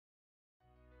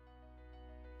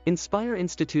Inspire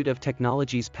Institute of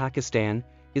Technologies Pakistan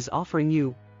is offering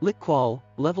you LICQual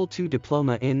Level 2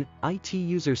 Diploma in IT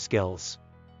User Skills.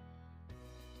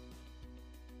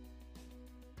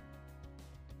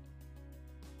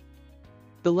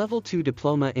 The Level 2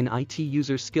 Diploma in IT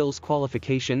User Skills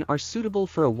qualification are suitable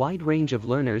for a wide range of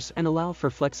learners and allow for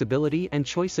flexibility and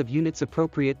choice of units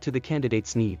appropriate to the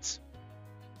candidate's needs.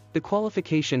 The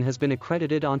qualification has been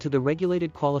accredited onto the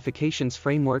Regulated Qualifications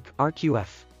Framework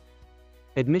 (RQF).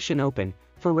 Admission open.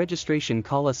 For registration,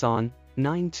 call us on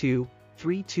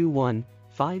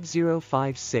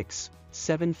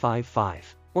 92-321-5056-755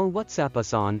 or WhatsApp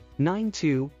us on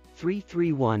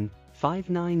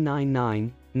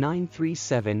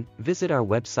 92-331-5999-937. Visit our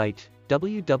website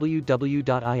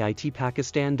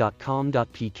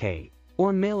www.iitpakistan.com.pk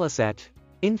or mail us at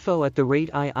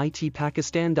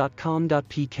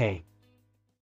info@iitpakistan.com.pk.